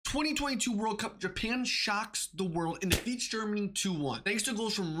2022 World Cup, Japan shocks the world and defeats Germany 2-1, thanks to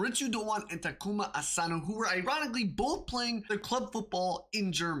goals from Ritsu Doan and Takuma Asano, who were ironically both playing their club football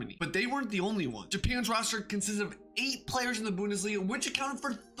in Germany. But they weren't the only ones. Japan's roster consists of 8 players in the Bundesliga, which accounted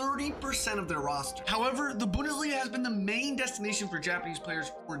for 30% of their roster. However, the Bundesliga has been the main destination for Japanese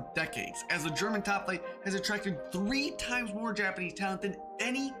players for decades, as the German top flight has attracted 3 times more Japanese talent than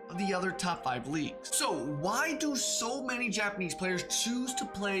any of the other top 5 leagues. So why do so many Japanese players choose to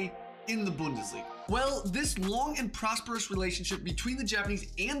play in the Bundesliga? Well, this long and prosperous relationship between the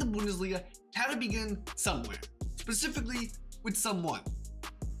Japanese and the Bundesliga had to begin somewhere, specifically with someone.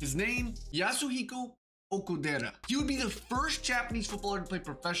 His name, Yasuhiko Okudera. He would be the first Japanese footballer to play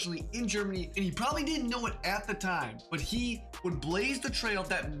professionally in Germany, and he probably didn't know it at the time, but he would blaze the trail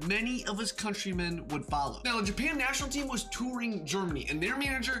that many of his countrymen would follow. Now, the Japan national team was touring Germany, and their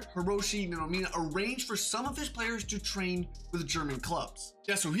manager, Hiroshi Nanomina, arranged for some of his players to train with German clubs.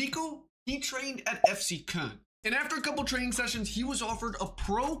 Yasuhiko, he trained at FC Köln. And after a couple training sessions, he was offered a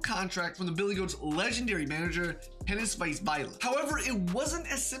pro contract from the Billy Goats' legendary manager, Hennes Weisweiler. However, it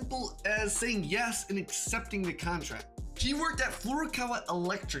wasn't as simple as saying yes and accepting the contract. He worked at Furukawa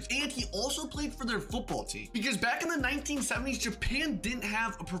Electric, and he also played for their football team. Because back in the 1970s, Japan didn't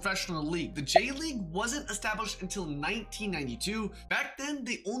have a professional league. The J-League wasn't established until 1992. Back then,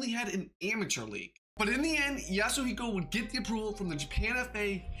 they only had an amateur league. But in the end, Yasuhiko would get the approval from the Japan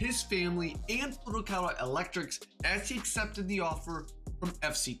FA, his family, and Furukawa Electrics as he accepted the offer from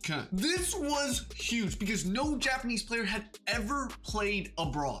FC Köln. This was huge because no Japanese player had ever played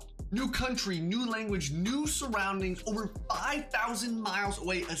abroad. New country, new language, new surroundings, over 5,000 miles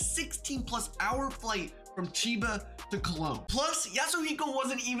away, a 16+ hour flight from Chiba to Cologne. Plus, Yasuhiko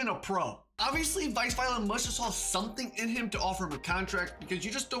wasn't even a pro. Obviously, Weisweiler must have saw something in him to offer him a contract, because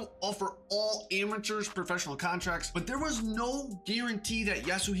you just don't offer all amateurs professional contracts, but there was no guarantee that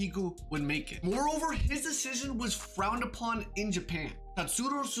Yasuhiko would make it. Moreover, his decision was frowned upon in Japan.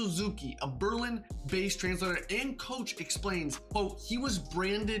 Tatsuro Suzuki, a Berlin-based translator and coach, explains, quote, he was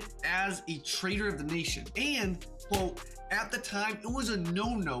branded as a traitor of the nation, and, quote, at the time, it was a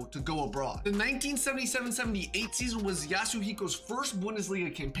no-no to go abroad. The 1977-78 season was Yasuhiko's first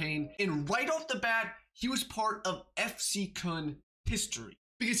Bundesliga campaign, and right off the bat, he was part of FC Köln history,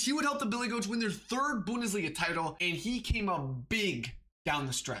 because he would help the Billy Goats win their 3rd Bundesliga title, and he came up big down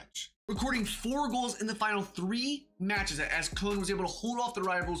the stretch, recording 4 goals in the final 3 matches as Köln was able to hold off the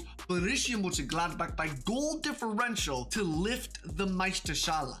rivals Borussia Mönchengladbach by goal differential to lift the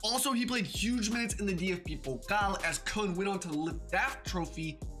Meisterschale. Also, he played huge minutes in the DFB Pokal as Köln went on to lift that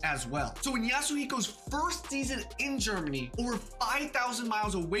trophy as well. So in Yasuhiko's first season in Germany, over 5,000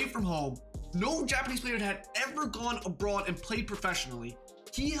 miles away from home, no Japanese player had ever gone abroad and played professionally.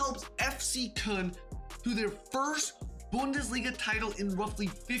 He helped FC Köln to their first Bundesliga title in roughly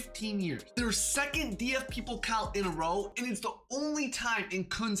 15 years. Their 2nd DFB Pokal in a row, and it's the only time in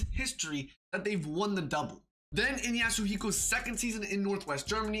Köln's history that they've won the double. Then in Yasuhiko's 2nd season in Northwest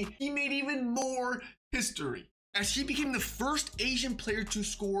Germany, he made even more history, as he became the first Asian player to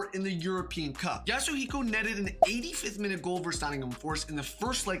score in the European Cup. Yasuhiko netted an 85th minute goal versus Nottingham Forest in the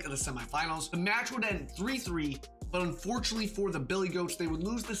first leg of the semifinals. The match would end 3-3, but unfortunately for the Billy Goats, they would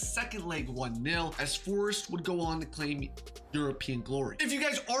lose the 2nd leg 1-0, as Forest would go on to claim European glory. If you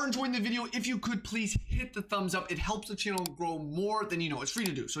guys are enjoying the video, if you could please hit the thumbs up. It helps the channel grow more than you know. It's free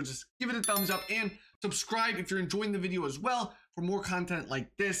to do, so just give it a thumbs up and subscribe if you're enjoying the video as well for more content like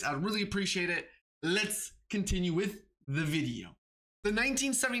this. I'd really appreciate it. Let's continue with the video. The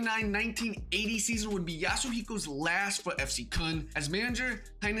 1979-1980 season would be Yasuhiko's last for FC Köln, as manager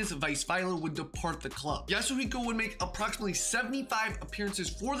Hennes Weisweiler would depart the club. Yasuhiko would make approximately 75 appearances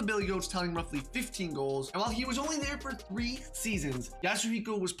for the Billy Goats, tallying roughly 15 goals. And while he was only there for 3 seasons,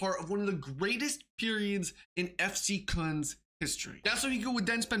 Yasuhiko was part of one of the greatest periods in FC Köln's history. Yasuhiko would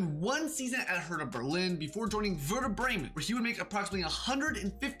then spend 1 season at Hertha Berlin before joining Werder Bremen, where he would make approximately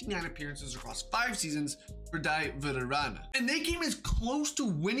 159 appearances across 5 seasons for Die Veteraner. And they came as close to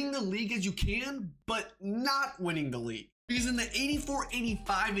winning the league as you can, but not winning the league. Because in the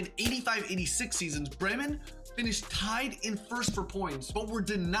 84-85 and 85-86 seasons, Bremen finished tied in first for points, but were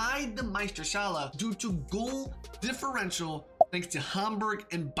denied the Meisterschale due to goal differential thanks to Hamburg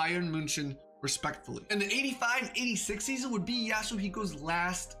and Bayern München respectfully. And the 85-86 season would be Yasuhiko's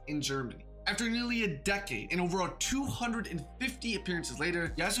last in Germany. After nearly a decade and over 250 appearances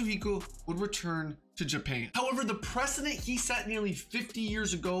later, Yasuhiko would return to Japan. However, the precedent he set nearly 50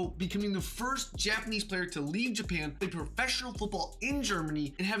 years ago, becoming the first Japanese player to leave Japan, play professional football in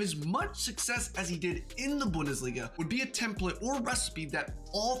Germany, and have as much success as he did in the Bundesliga, would be a template or recipe that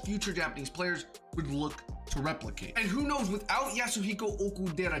all future Japanese players would look to replicate. And who knows, without Yasuhiko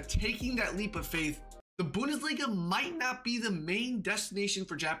Okudera taking that leap of faith, the Bundesliga might not be the main destination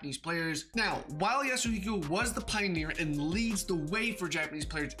for Japanese players. Now, while Yasuhiko was the pioneer and leads the way for Japanese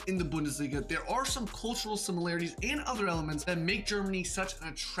players in the Bundesliga, there are some cultural similarities and other elements that make Germany such an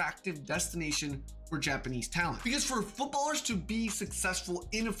attractive destination for Japanese talent. Because for footballers to be successful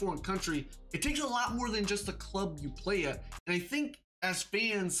in a foreign country, it takes a lot more than just the club you play at. And I think as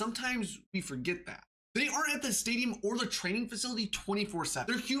fans, sometimes we forget that. They aren't at the stadium or the training facility 24/7.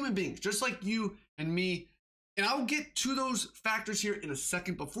 They're human beings, just like you and me. And I'll get to those factors here in a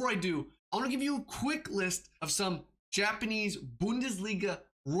second. Before I do, I want to give you a quick list of some Japanese Bundesliga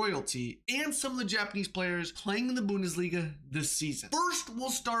royalty and some of the Japanese players playing in the Bundesliga this season. First, we'll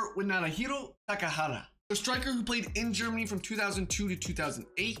start with Narahiro Takahara, a striker who played in Germany from 2002 to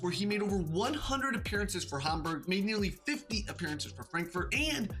 2008, where he made over 100 appearances for Hamburg, made nearly 50 appearances for Frankfurt,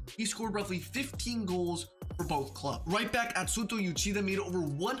 and he scored roughly 15 goals for both clubs. Right back, Atsuto Uchida made over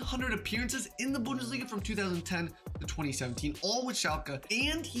 100 appearances in the Bundesliga from 2010 to 2017, all with Schalke,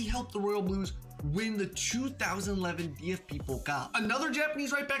 and he helped the Royal Blues win the 2011 DFB Pokal. Another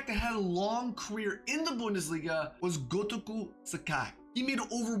Japanese right back that had a long career in the Bundesliga was Gotoku Sakai. He made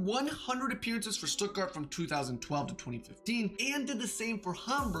over 100 appearances for Stuttgart from 2012 to 2015 and did the same for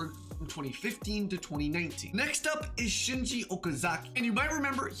Hamburg from 2015 to 2019. Next up is Shinji Okazaki. And you might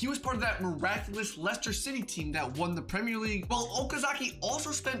remember he was part of that miraculous Leicester City team that won the Premier League. Well, Okazaki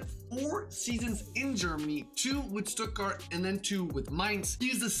also spent 4 seasons in Germany, 2 with Stuttgart and then 2 with Mainz.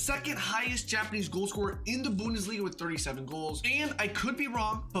 He is the second highest Japanese goal scorer in the Bundesliga with 37 goals. And I could be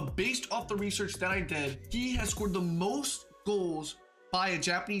wrong, but based off the research that I did, he has scored the most goals by a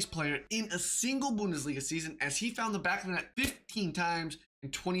Japanese player in a single Bundesliga season, as he found the back of the net 15 times in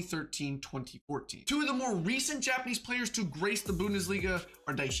 2013-2014. Two of the more recent Japanese players to grace the Bundesliga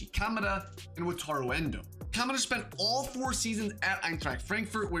are Daishi Kamada and Wataru Endo. Kamada spent all 4 seasons at Eintracht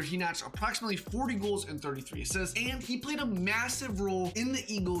Frankfurt, where he notched approximately 40 goals and 33 assists, and he played a massive role in the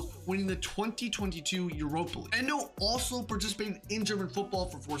Eagles winning the 2022 Europa League. Endo also participated in German football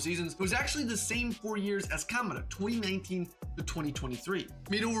for 4 seasons. It was actually the same 4 years as Kamada, 2019 to 2023.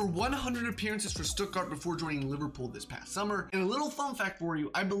 Made over 100 appearances for Stuttgart before joining Liverpool this past summer. And a little fun fact for you,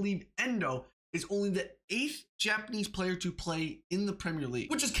 I believe Endo is only the 8th Japanese player to play in the Premier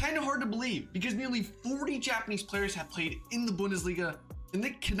League, which is kind of hard to believe because nearly 40 Japanese players have played in the Bundesliga, and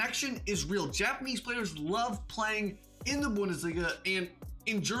the connection is real. Japanese players love playing in the Bundesliga and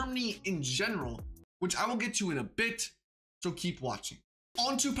in Germany in general, which I will get to in a bit, so keep watching.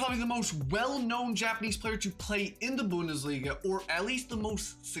 On to probably the most well-known Japanese player to play in the Bundesliga, or at least the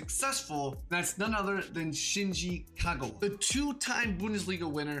most successful. That's none other than Shinji Kagawa, the 2-time Bundesliga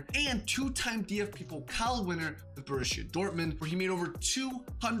winner and 2-time DFB Pokal winner with Borussia Dortmund, where he made over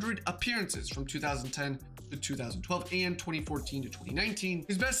 200 appearances from 2010 to 2012 and 2014 to 2019.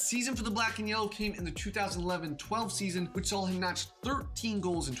 His best season for the Black and Yellow came in the 2011-12 season, which saw him notch 13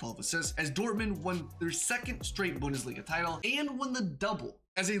 goals and 12 assists as Dortmund won their 2nd straight Bundesliga title and won the double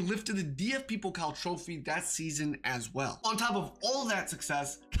as they lifted the DFB Pokal trophy that season as well. On top of all that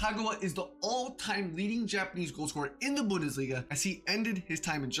success, Kagawa is the all-time leading Japanese goal scorer in the Bundesliga as he ended his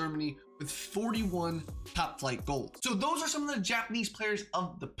time in Germany with 41 top-flight goals. So those are some of the Japanese players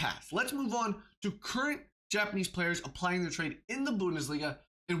of the past. Let's move on to current Japanese players applying their trade in the Bundesliga.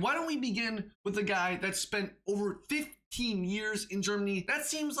 And why don't we begin with a guy that spent over 15 years in Germany? That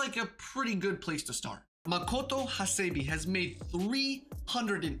seems like a pretty good place to start. Makoto Hasebe has made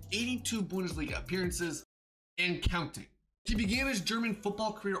 382 Bundesliga appearances and counting. He began his German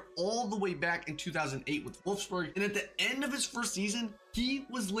football career all the way back in 2008 with Wolfsburg, and at the end of his first season, he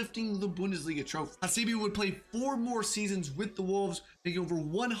was lifting the Bundesliga trophy. Hasebe would play 4 more seasons with the Wolves, making over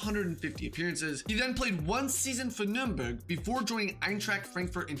 150 appearances. He then played 1 season for Nuremberg before joining Eintracht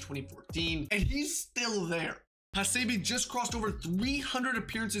Frankfurt in 2014, and he's still there. Hasebe just crossed over 300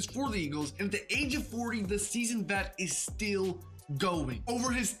 appearances for the Eagles, and at the age of 40, the seasoned vet is still going.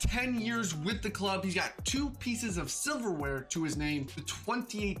 Over his 10 years with the club, he's got 2 pieces of silverware to his name, the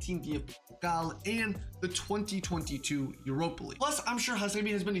 2018 DFB Pokal and the 2022 Europa League. Plus, I'm sure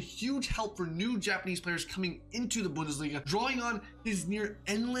Hasebe has been a huge help for new Japanese players coming into the Bundesliga, drawing on his near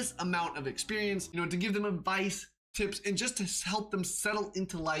endless amount of experience, to give them advice, tips, and just to help them settle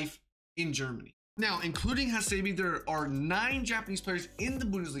into life in Germany. Now, including Hasebe, there are 9 Japanese players in the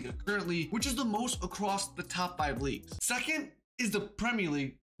Bundesliga currently, which is the most across the top 5 leagues. Second is the Premier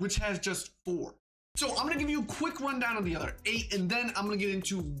League, which has just 4. So I'm going to give you a quick rundown of the other 8, and then I'm going to get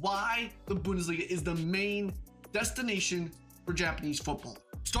into why the Bundesliga is the main destination for Japanese football.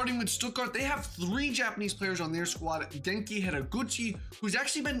 Starting with Stuttgart, they have 3 Japanese players on their squad. Genki Hiraguchi, who's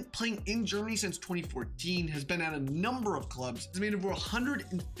actually been playing in Germany since 2014, has been at a number of clubs, has made over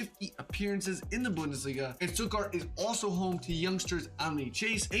 150 appearances in the Bundesliga, and Stuttgart is also home to youngsters Anthony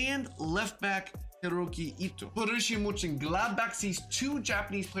Chase and left back Hiroki Ito. Borussia Mönchengladbach sees 2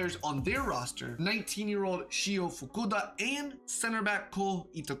 Japanese players on their roster, 19-year-old Shio Fukuda and center back Ko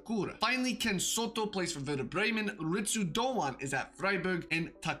Itakura. Finally, Ken Soto plays for Werder Bremen, Ritsu Doan is at Freiburg, and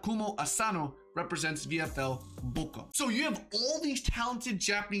Takumo Asano represents VfL Bochum. So you have all these talented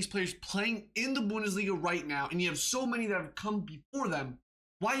Japanese players playing in the Bundesliga right now, and you have so many that have come before them.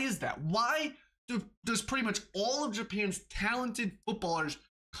 Why is that? Why does pretty much all of Japan's talented footballers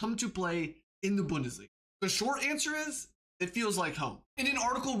come to play in the Bundesliga? The short answer is, it feels like home. In an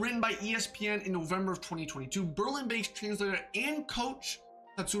article written by ESPN in November of 2022, Berlin-based translator and coach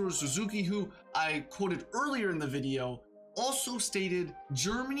Tatsuro Suzuki, who I quoted earlier in the video, also stated,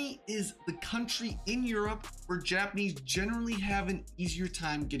 Germany is the country in Europe where Japanese generally have an easier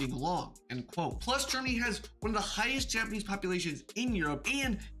time getting along, end quote. Plus, Germany has one of the highest Japanese populations in Europe,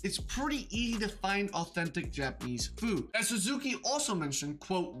 and it's pretty easy to find authentic Japanese food. As Suzuki also mentioned,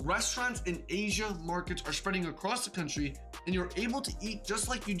 quote, restaurants in Asia markets are spreading across the country, and you're able to eat just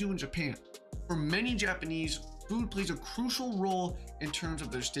like you do in Japan. For many Japanese, food plays a crucial role in terms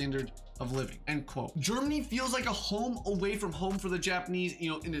of their standard of living, end quote. Germany feels like a home away from home for the Japanese,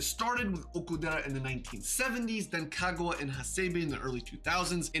 and it started with Okudera in the 1970s, then Kagawa and Hasebe in the early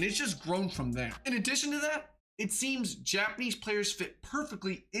 2000s, and it's just grown from there. In addition to that, it seems Japanese players fit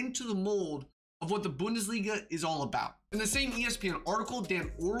perfectly into the mold of what the Bundesliga is all about. In the same ESPN article,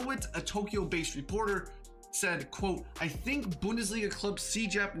 Dan Orwitz, a Tokyo-based reporter, said, quote, I think Bundesliga clubs see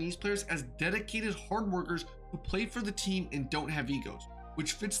Japanese players as dedicated hard workers who play for the team and don't have egos,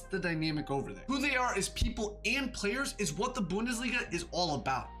 which fits the dynamic over there. Who they are as people and players is what the Bundesliga is all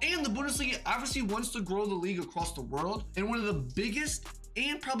about. And the Bundesliga obviously wants to grow the league across the world, and one of the biggest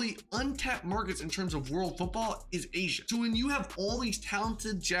and probably untapped markets in terms of world football is Asia. So when you have all these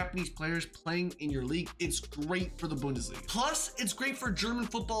talented Japanese players playing in your league, it's great for the Bundesliga. Plus, it's great for German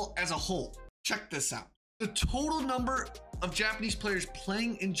football as a whole. Check this out. The total number of Japanese players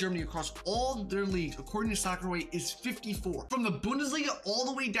playing in Germany across all their leagues, according to Soccerway, is 54. From the Bundesliga all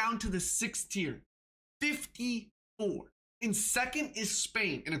the way down to the 6th tier, 54. In second is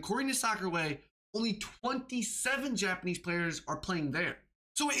Spain, and according to Soccerway, only 27 Japanese players are playing there.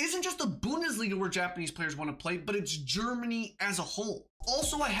 So it isn't just the Bundesliga where Japanese players want to play, but it's Germany as a whole.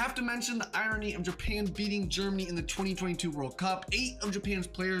 Also, I have to mention the irony of Japan beating Germany in the 2022 World Cup. 8 of Japan's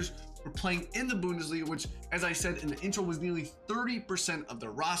players were playing in the Bundesliga, which, as I said in the intro, was nearly 30% of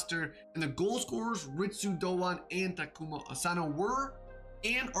their roster. And the goal scorers, Ritsu Doan and Takuma Asano, were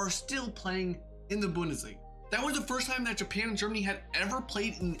and are still playing in the Bundesliga. That was the first time that Japan and Germany had ever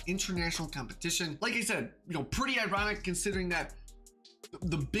played in an international competition. Like I said, pretty ironic considering that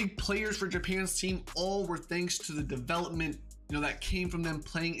the big players for Japan's team all were thanks to the development, that came from them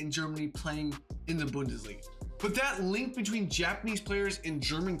playing in Germany, playing in the Bundesliga. But that link between Japanese players and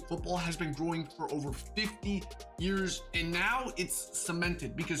German football has been growing for over 50 years, and now it's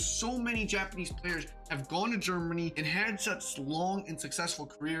cemented because so many Japanese players have gone to Germany and had such long and successful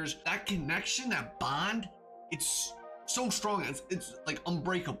careers. That connection, that bond, it's so strong. It's like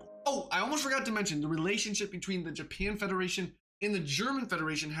unbreakable. Oh, I almost forgot to mention the relationship between the Japan Federation and the German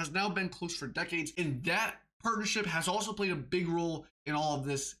Federation has now been close for decades, and that partnership has also played a big role in all of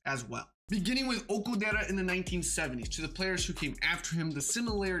this as well. Beginning with Okudera in the 1970s to the players who came after him, the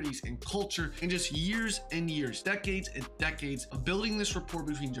similarities in culture, and just years and years, decades and decades of building this rapport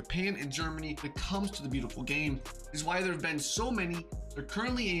between Japan and Germany when it comes to the beautiful game is why there have been so many, there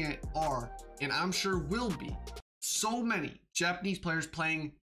currently are, and I'm sure will be, so many Japanese players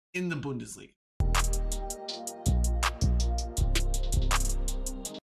playing in the Bundesliga.